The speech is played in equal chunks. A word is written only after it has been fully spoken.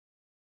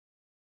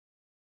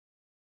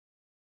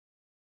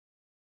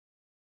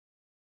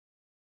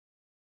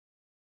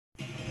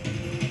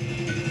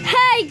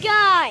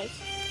guys,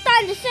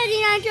 Thunder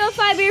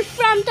 7905 here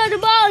from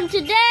Thunderball, and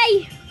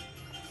today,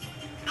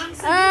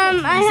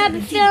 I have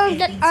a feeling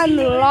that I'm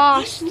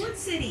lost.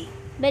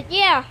 But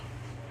yeah,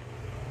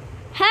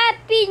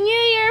 Happy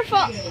New Year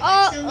for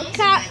all,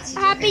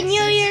 Happy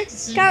New Year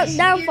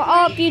countdown for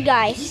all of you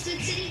guys.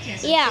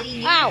 Yeah,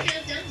 ow.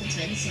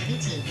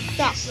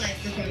 Stop.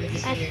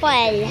 I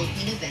fell.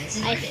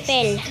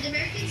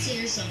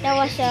 That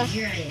was a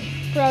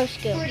pro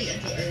skill.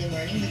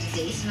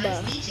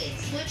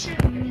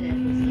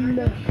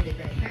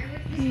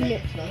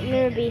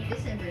 Newbie.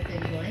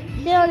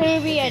 Still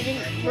newbie, I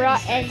didn't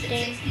brought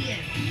anything.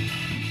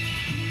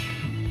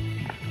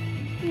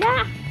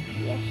 Nah.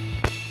 Yes.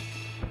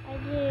 I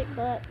did,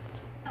 but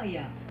Oh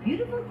yeah,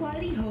 beautiful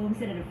quality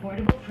homes at an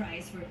affordable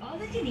price where all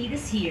that you need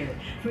is here.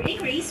 For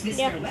inquiries,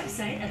 visit our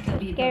website at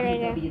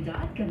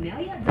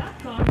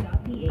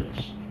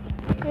www.camellia.com.ph.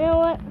 You know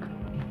what?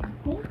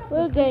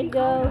 We're gonna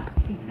go.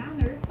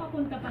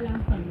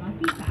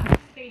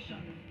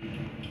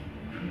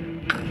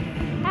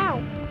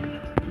 Ow!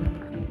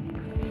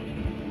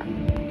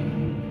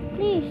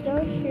 Please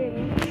don't shoot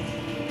me.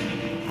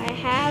 I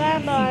have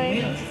a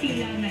boy.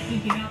 Sila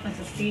nahihirapan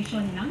sa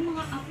station ng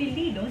mga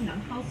apelido ng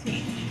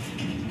housemate.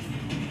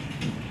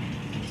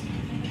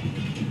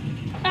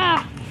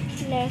 Ah!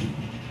 No.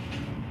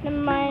 Never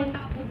mind.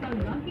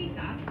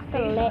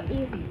 I'll let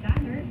you.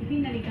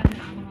 Binalikan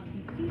na ang mga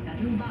bisita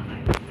ng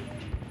bahay.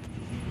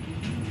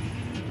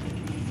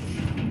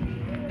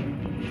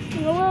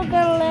 We're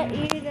gonna let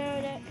you know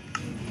that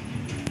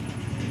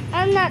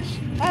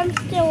I'm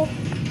still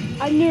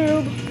a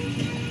noob.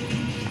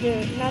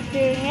 Not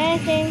doing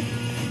anything.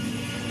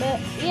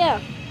 But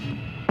yeah.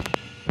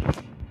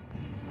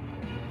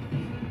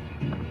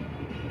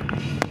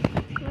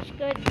 Let's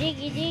go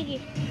diggy.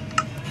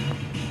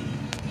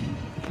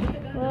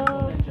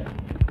 Well,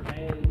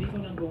 hindi ko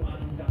lang kung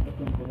anong dapat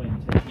kong gawin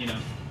to,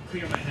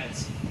 clear my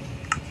heads.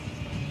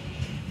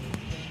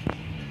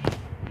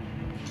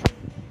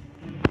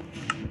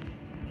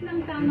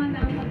 Nang tama na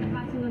ang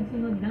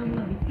pagkakasunod-sunod ng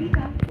mga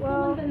bisita,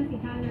 pumunta na si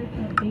Tanner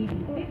sa baby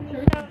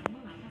picture ng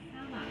mga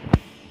kasama.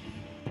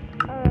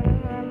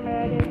 remember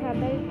I didn't have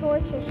any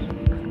torches.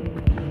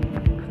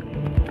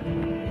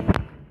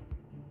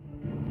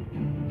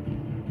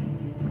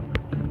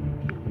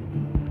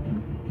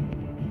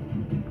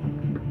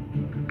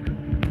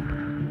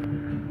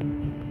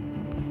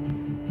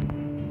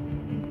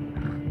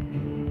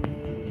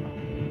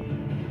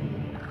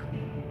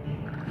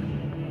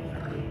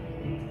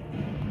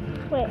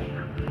 Wait,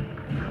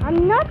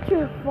 I'm not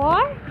too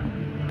far?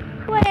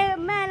 Wait,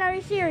 man, are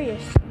you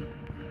serious?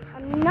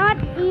 I'm not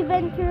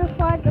even too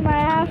far to my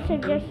house to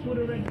just...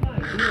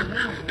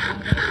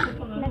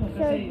 Not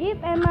so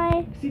deep, am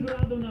I?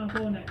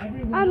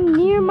 I'm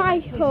near my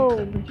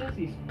home.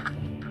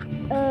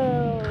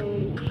 Oh.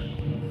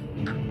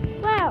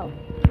 Wow.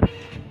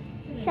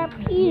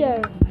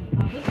 Peter.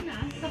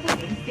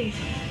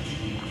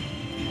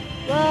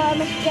 Well, I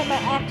must get my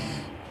axe.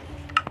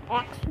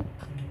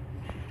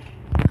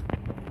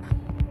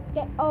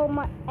 Get all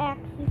my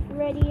axes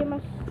ready. I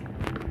must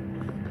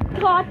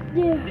cut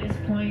them. At this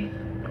point,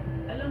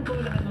 alam ko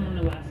lahat ng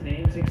mga last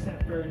names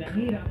except for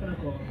nahihirapan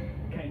ako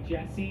kay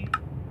Jesse.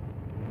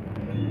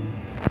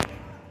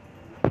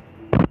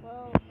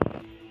 Well,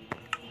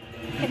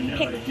 I can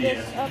pick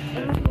this up.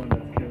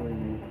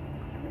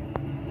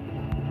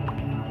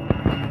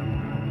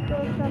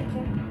 Throw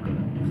something.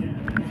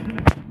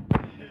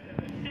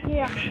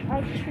 Yeah,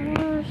 I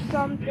threw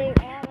something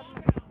out of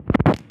my...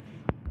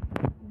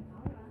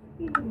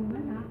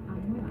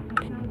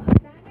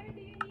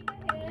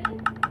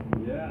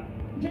 Yeah.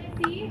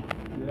 Jesse?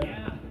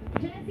 Yeah.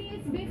 Jesse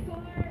is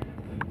before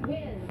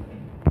Will.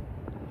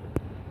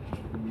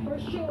 For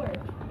sure.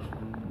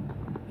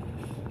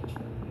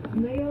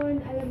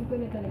 Ngayon, alam ko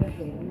na talaga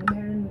ko na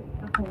meron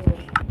ako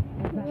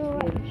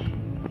advantage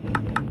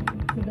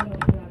sa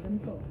dalawang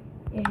kalaban ko.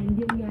 And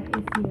yun nga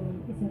is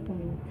yung isa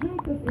pang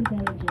type of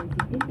intelligence,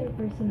 yung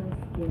interpersonal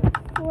skills.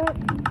 What?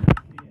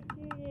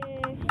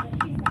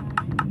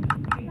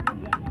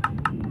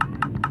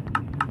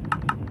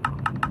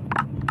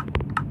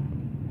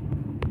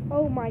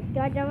 Oh my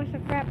god, that was a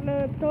crap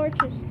load of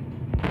torches.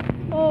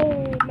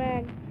 Oh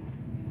man.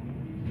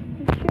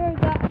 I sure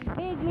got a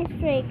big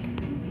mistake.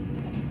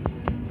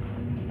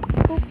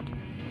 Oop.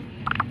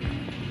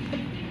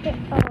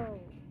 Oh.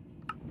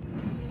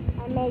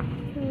 I made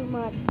too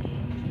much.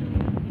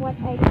 What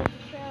I didn't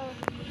throw.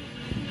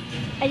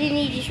 I didn't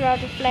need this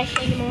route of flesh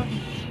anymore.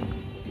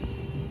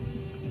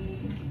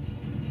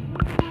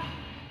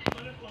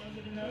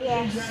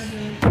 Yes.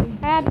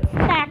 I have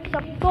stacks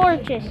of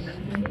torches.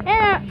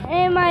 And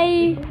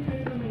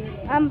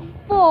I'm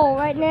full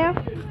right now.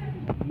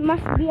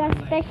 Must be a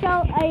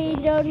special. I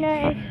don't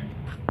know if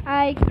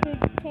I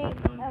could take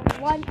a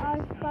 1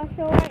 hour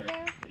special right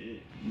now. It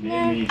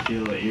made me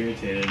feel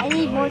irritated. I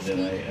need more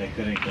sleep. I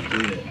couldn't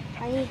complete it.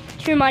 I need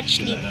too much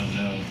sleep. I don't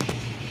know.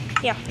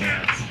 Yeah.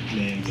 It's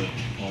names of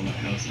all my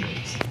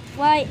housemates.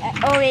 Why I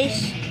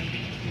always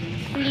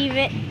leave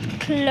it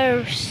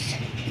close.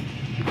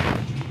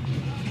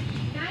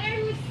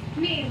 Tyler, who's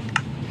name?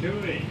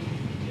 Dewey.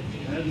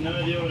 I have no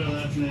idea what her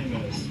last name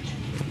is.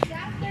 It's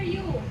after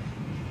you.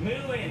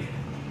 Milwin!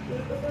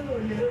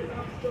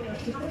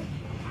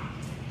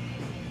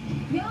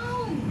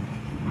 Yon!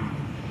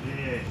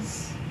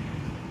 Yes.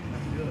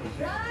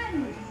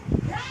 Run!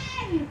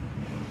 Run!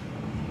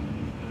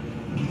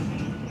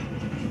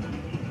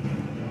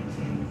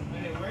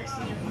 When it works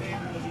in your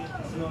favor,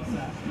 it smells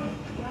that.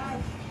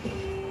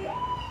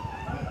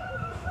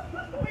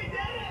 We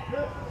did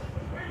it!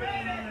 We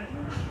made it!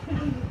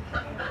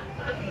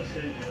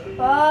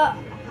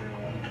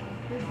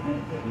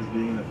 This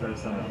being the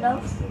first time I've No.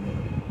 lost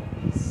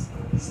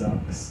it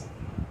sucks.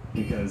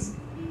 Because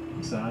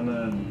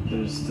Sana,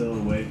 there's still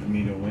a way for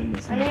me to win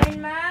this Ano match.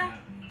 yun, ma?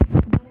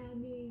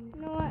 Maraming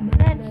You know what?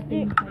 Let's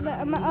do.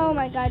 Oh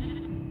my god.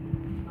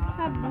 I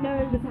have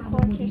nerves of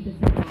courses. Even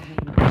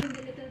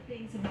the little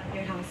things about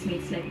their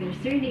housemates, like their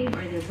surname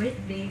or their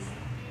birthdays.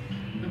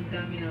 Ang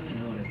dami namin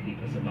oras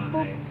dito sa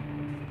bahay.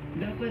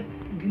 Dapat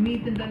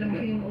gamitin talaga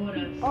yung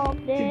oras. All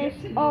this.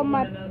 Oh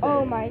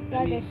my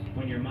goodness.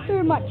 When you're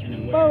Too mindful much and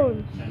aware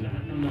bones. sa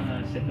lahat ng mga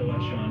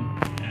sitwasyon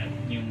at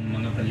yung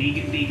mga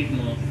paligid-ligid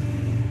mo,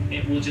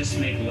 it will just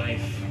make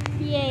life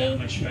Yay. that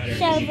much better because you can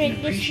Celebrate this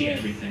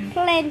appreciate with everything.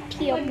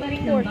 plenty of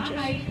Balik ng torches.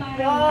 bahay para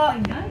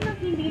matanggal ng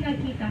hindi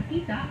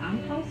nagkita-kita ang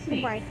Oh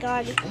housemate. my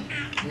god.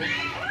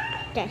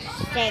 That's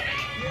sick.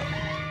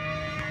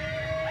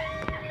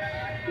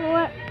 You know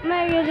what?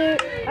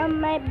 I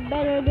might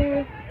better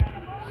do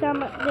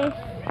some of this.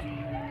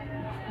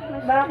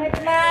 Bakit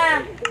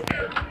na?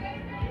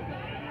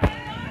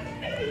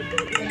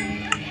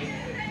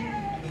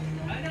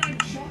 I'm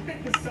shocked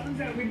that the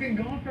sun's out. We've been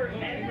gone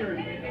forever.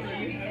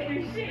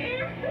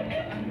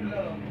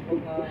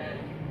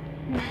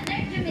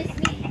 Did you miss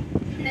me?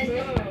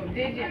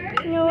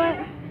 You know what?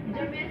 Did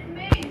you miss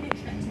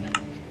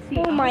me?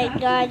 Oh my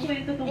god.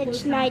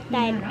 It's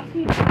nighttime.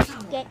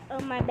 Get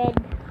on my bed.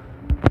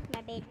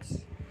 My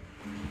beds.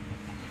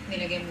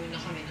 Nilagay muna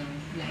kami ng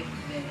life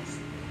vest.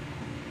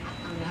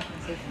 Ang lahat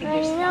ng safety And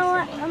you know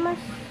what? I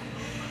must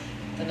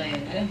Ito na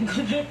yun. Alam ko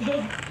na to.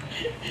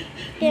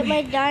 get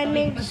my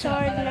diamond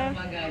sword now.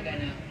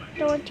 Magaganap.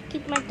 Don't want to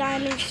keep my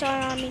diamond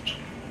sword on me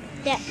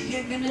that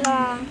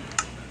long.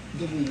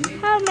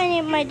 How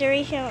many of my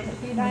duration of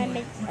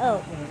diamonds?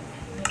 Oh,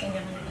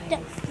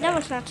 that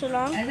was not too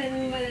long. Asan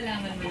mo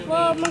malalaman mo?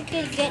 Well, I'm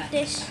gonna get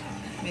this.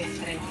 May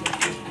strength.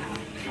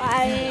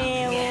 I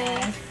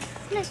will.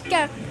 Let's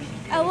go.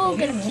 I will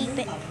gonna keep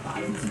it.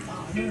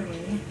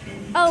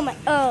 Oh my.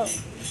 Oh.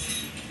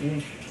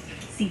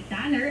 Si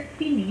Tyler,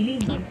 piniling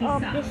Keep all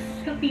mag-isa. this.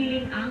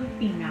 Kapiling ang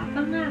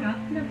pinapangarap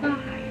na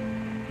bahay.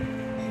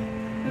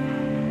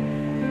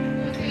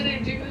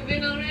 Did you move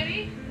in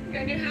already?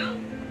 Got your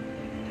house?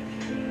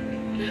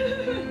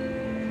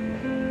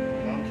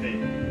 Bumpy.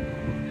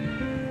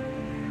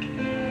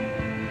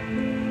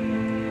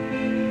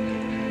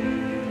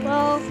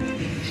 Well.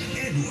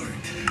 Edward,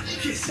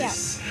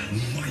 kisses,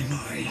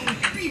 my,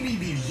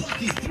 PBB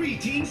Lucky 3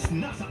 Teens,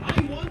 nasa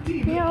I1 TV,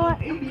 You know what?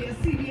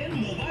 ABS-CBN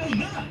mobile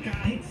na,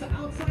 kahit sa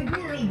outside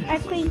world. A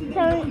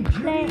creeper.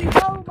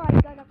 Oh my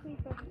god, a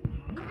creeper.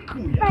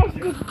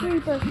 Fastest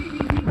creeper.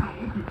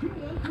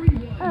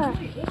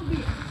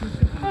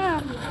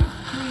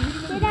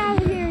 Get out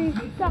of here,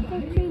 you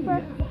sucking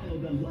creeper.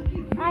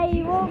 I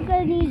won't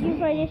gonna need you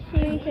for this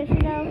series, because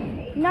you know,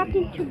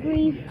 nothing to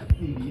grieve.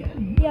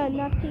 Yeah,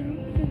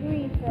 nothing to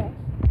grieve for.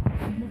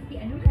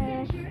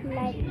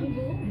 Like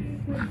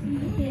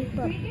this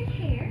creeper.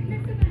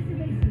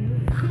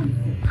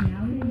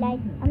 Like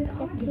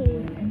up the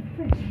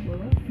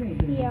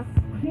cave. Yeah.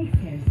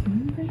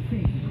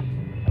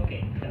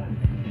 Okay, done.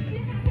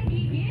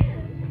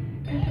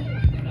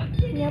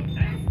 Yep.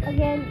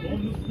 Again,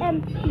 it's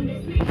empty.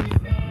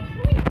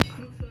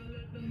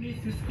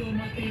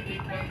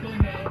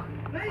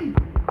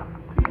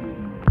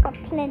 Got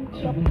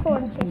plenty of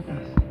torches.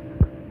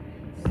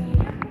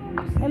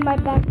 And my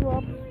back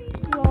wall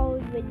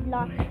flows with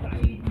lots of.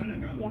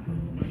 Yeah.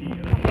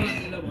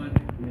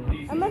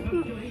 I must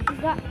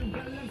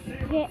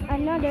get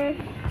another.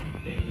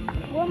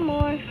 One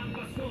more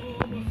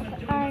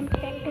iron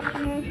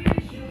practitioner.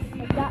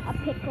 I got a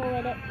pickle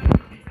with it.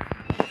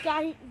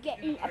 Got it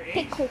getting a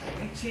pickle.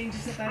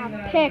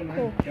 A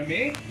pickle.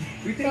 Kami?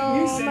 We take So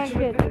new my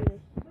century. goodness.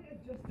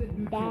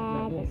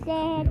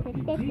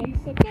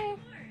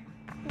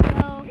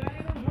 So,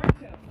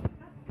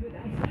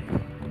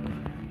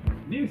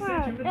 New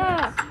century.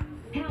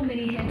 How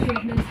many hair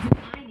treatments do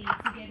I need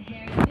to get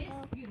hair this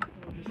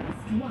beautiful?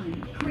 Just one.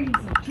 Creams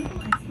of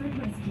Triple Expert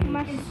Rescue.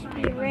 must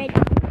be ready.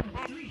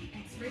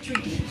 Expert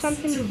treatments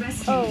Something. to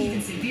rescue Oh,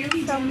 even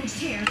severely damaged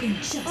hair in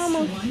just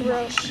almost one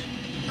broke. wash.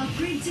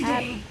 Upgrade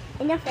today.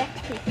 Enough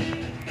XP.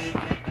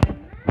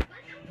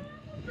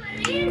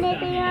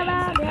 Nipping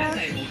about there.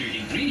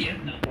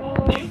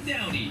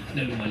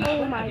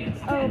 Oh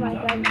my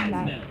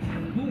goodness.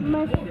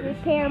 Must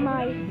repair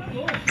my.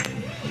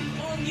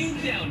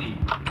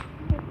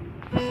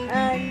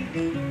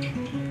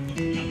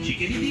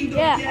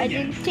 Yeah, I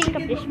didn't think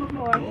of this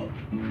before.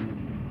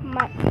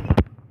 My.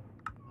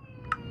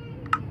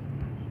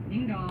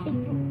 Ding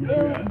dong.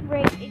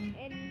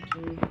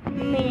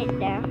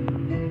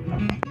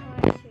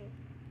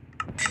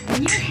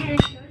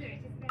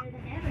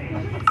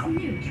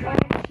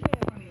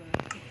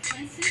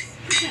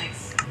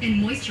 And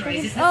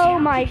moisturizes the Oh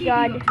scalp my to keep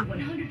God. you up to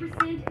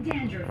 100%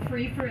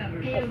 dandruff-free forever.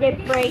 But they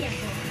break.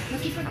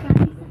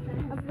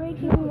 I'm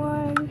breaking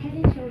one. Head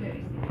and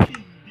shoulders.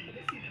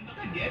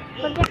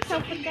 Forget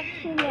self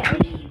protection yet.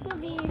 It's still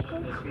beautiful.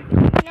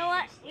 You know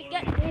what? We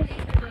got this.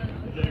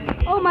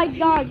 Oh my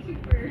God.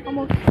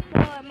 Almost so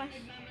I must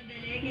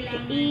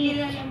eat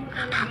it.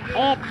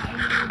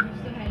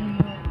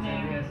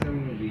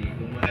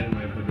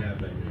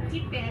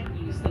 Pet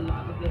used a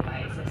lot of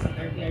devices that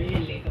are very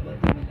relatable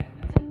to millennials.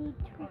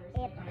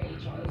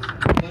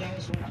 When I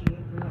was watching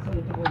it, nasa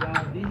utak ko,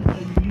 wow, this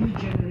is a new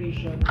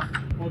generation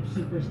of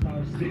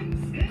superstars.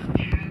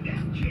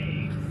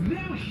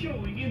 Now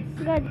showing in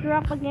I'm gonna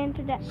drop again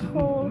to that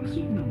hole.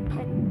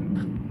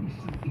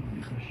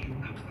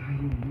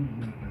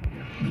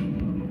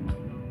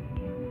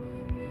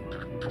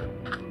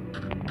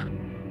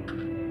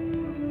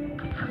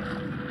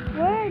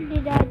 Where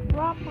did I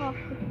drop off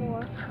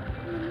before?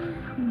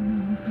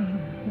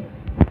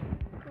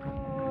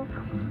 So,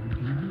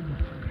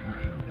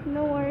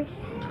 no worries.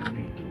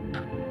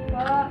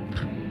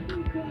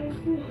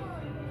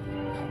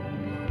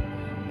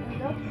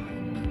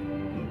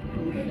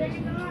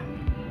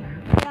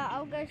 Yeah,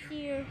 I'll go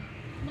see you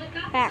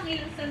back.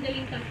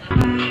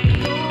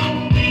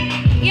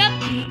 Yep.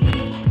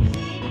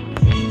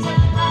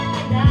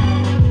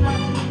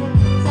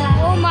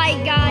 Oh my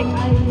God.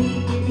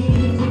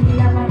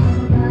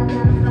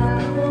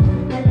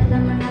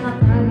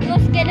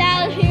 Let's get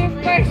out of here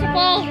first of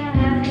all.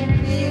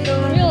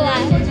 Real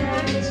loud.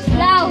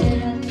 Loud.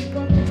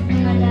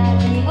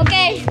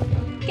 Okay.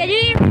 Can you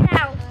hear me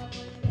now?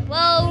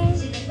 Well,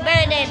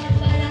 better than.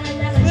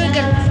 We're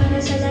good.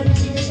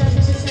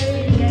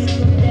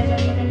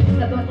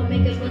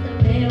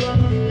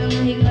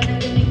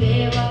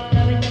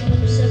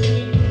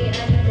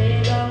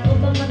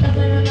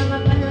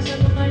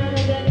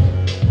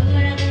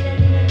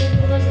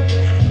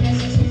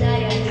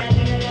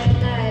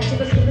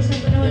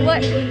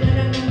 What?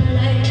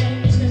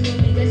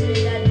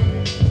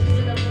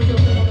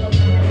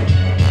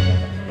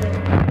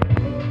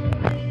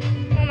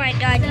 Oh my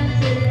God.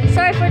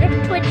 Sorry for the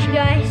Twitch,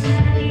 guys.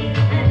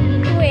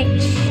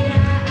 Twitch.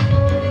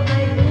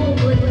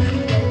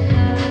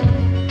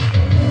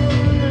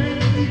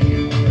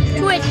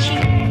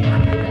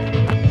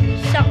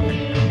 Suck.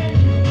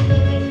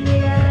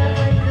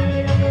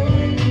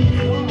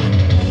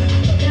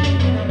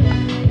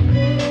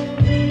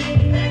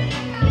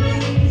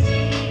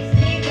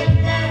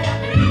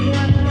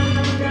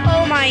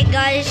 Oh my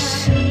gosh.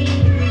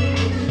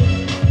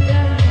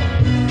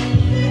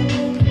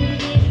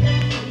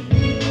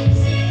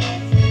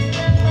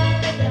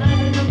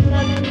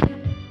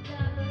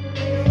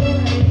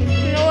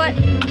 You know what?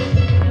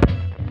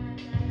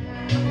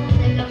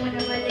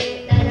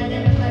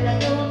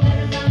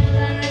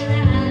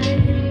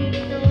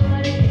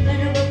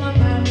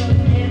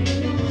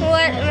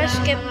 Let's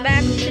get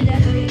back to the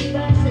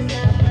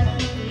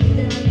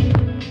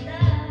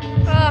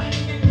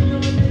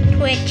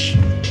Twitch.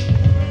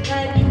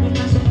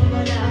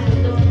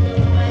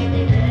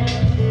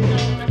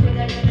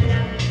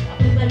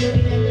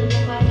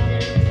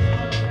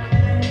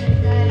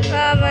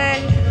 Oh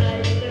man,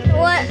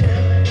 what?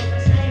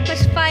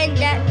 Let's find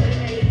that.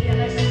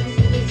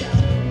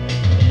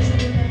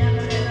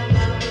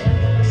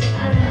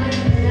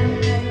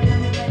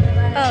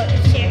 Oh,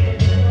 it's here.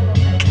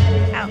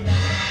 Ow.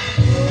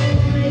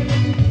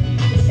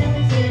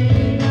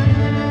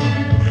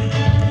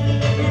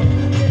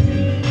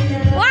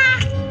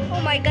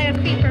 Oh my God, a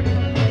creeper.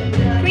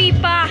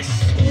 Creepers.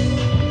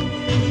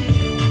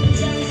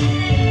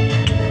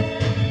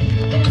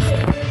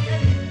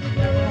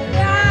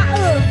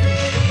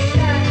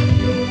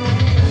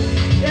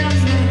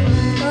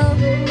 Well,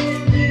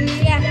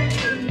 yeah.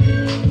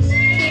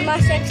 He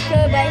must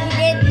explode, but he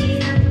didn't.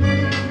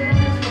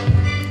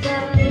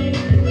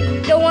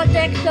 Don't want to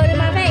explode in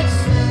my face.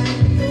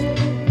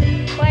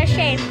 What a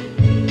shame.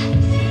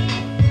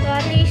 So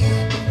at least.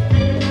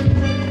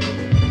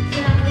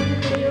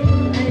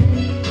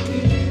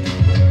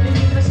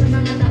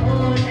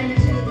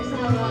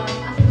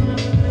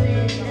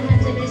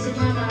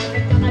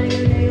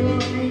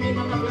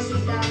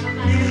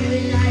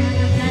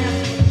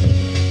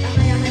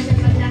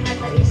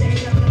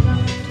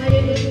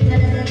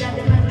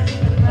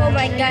 Oh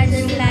my God,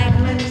 it's lag.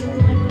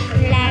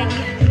 Lag.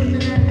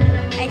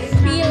 I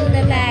feel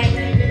the lag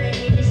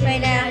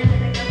right now.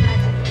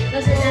 Oh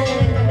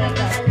my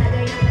God.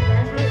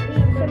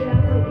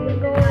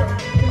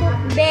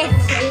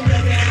 Best.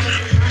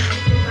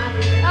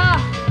 Oh,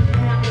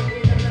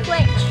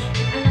 Twitch.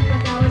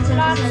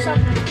 Lots of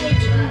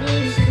Twitch in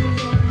this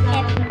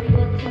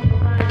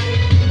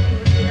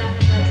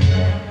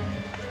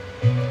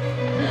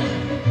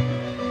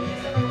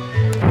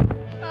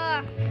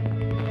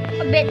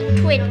a bit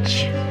Twitch.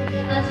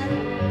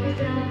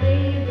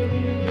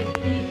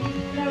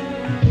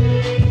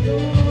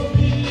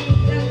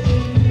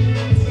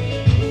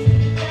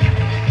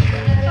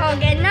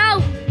 Okay, now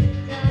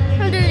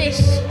I'll do this.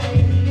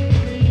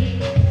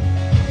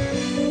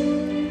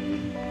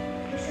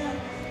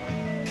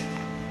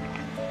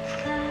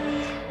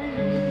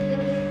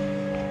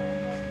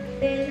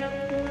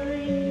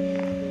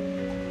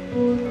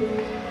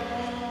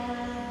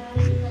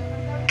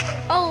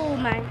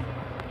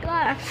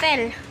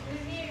 fell.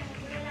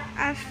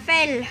 I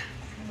fell.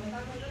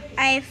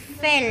 I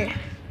fell.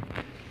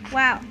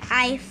 Wow,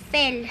 I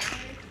fell.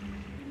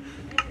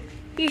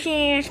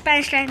 Using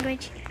Spanish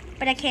language,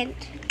 but I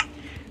can't.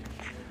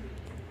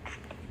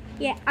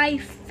 Yeah, I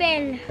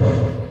fell.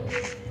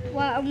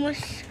 Wow, I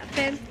almost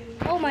fell.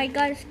 Oh my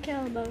god, it's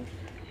killable.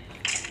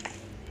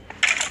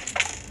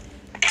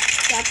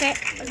 Stop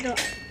it.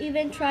 Don't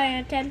even try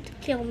and attempt to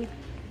kill me.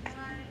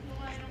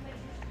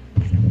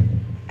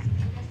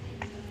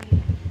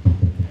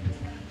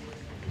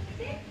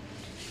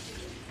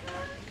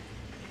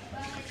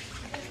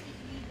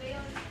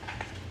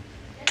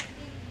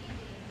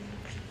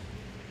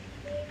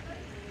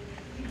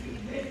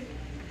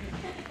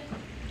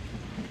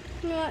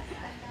 What?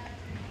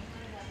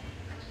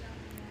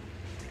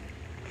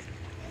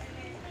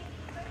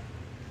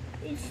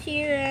 It's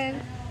here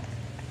and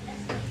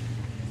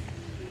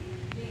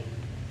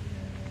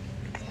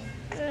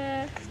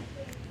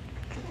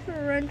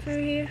run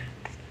through here,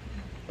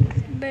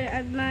 but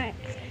I might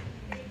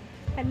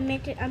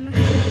admit it. I'm.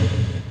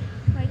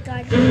 Oh my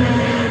god.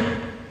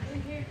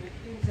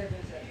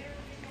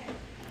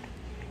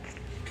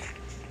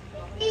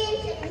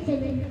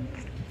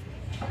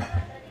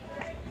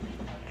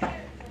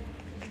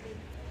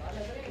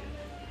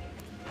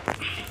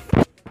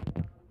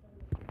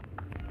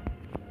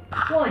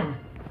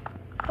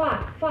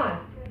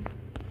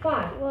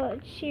 Five. Well,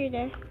 it's here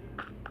then.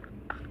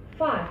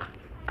 5.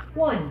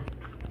 1.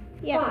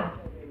 Yeah.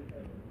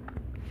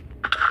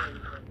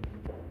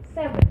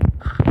 5.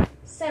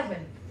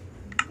 7.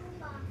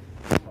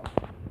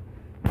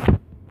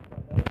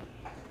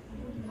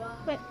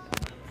 But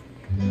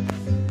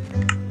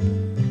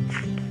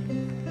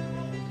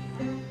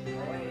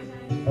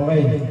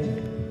Okay.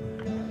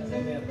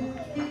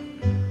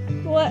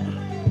 what?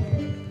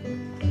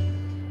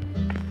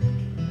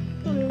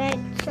 Like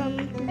some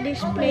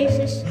these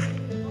places.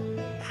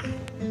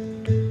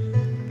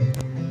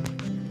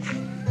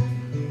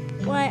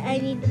 Why I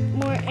need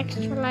more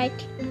extra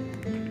light.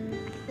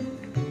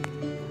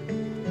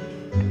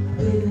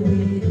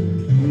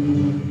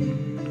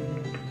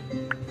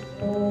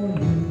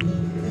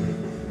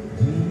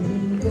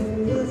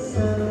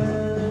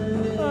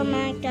 Oh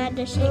my god,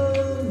 the shake.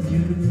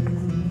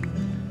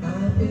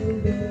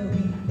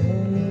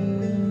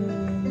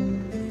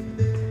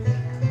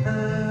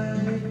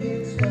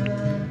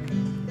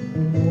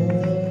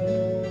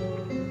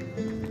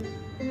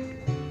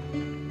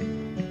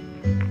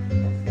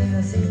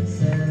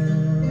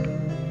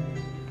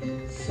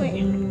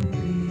 Wait.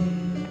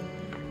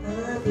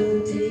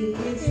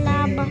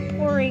 Lava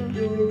pouring.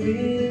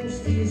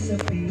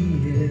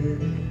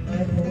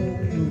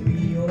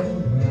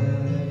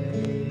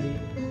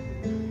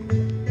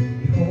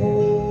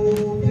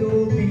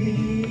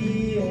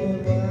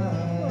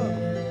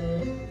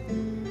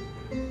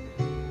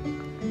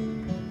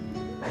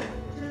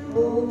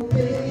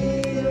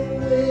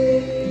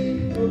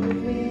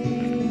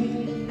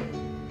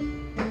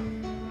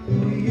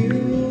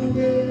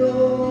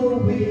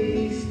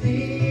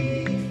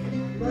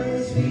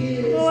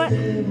 What?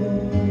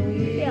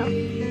 Yeah.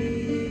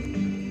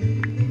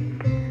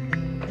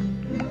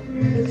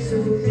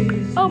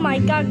 Oh my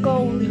god,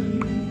 gold.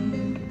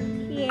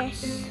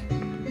 Yes.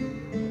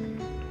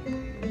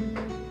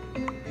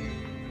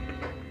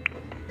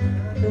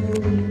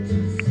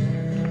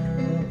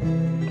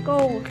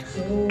 Gold.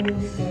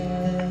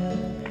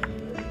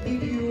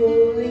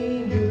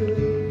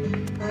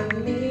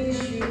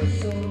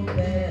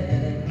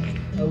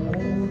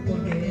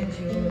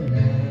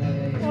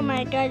 Oh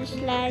my god, it's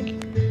lag.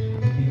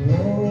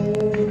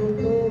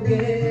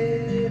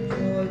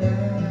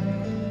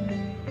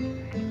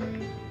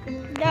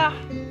 Yeah.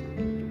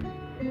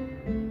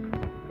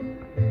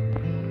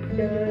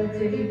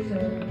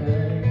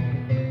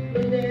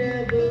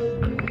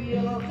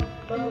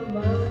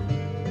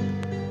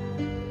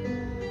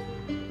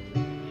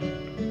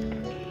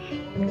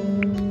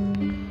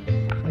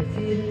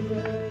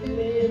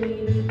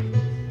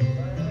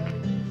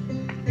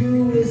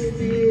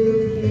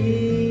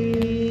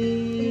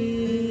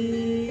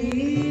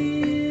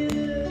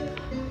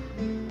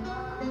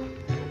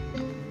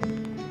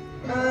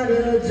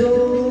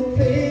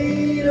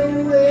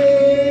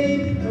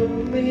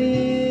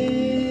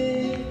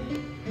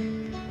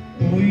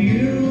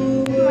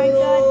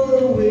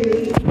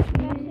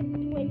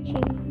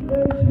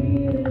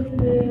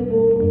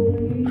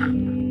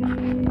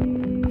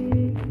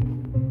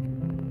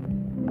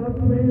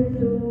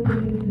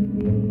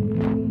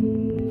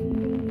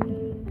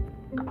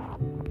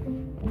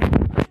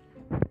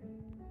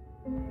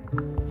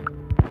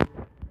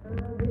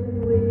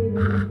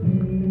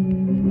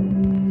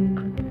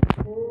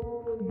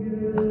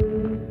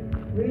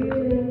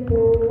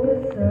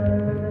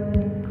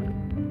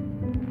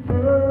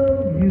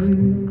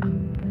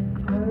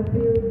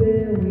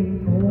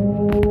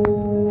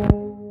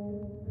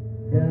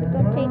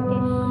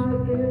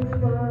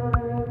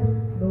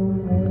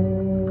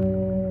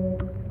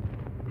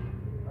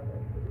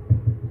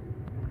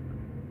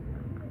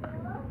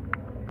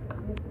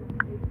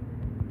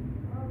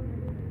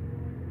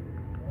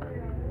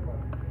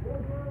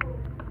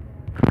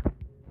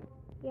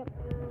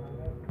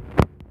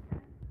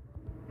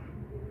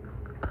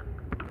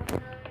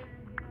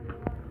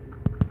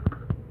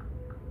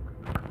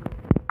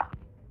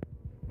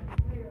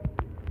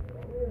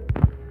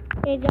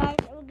 Okay, guys,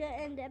 we're gonna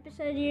end the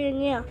episode here,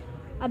 and yeah,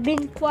 I've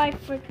been quiet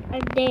for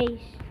days.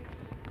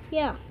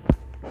 Yeah,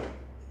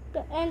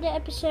 gonna end the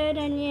episode,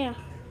 and yeah,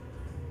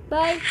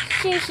 bye,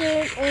 see you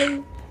soon,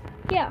 and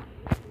yeah,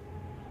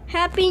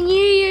 Happy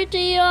New Year to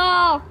you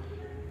all.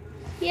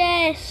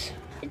 Yes,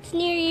 it's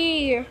New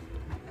Year.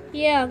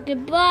 Yeah,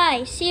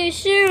 goodbye, see you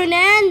soon,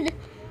 and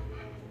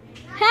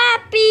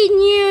Happy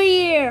New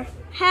Year.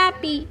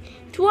 Happy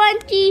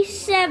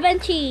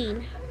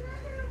 2017.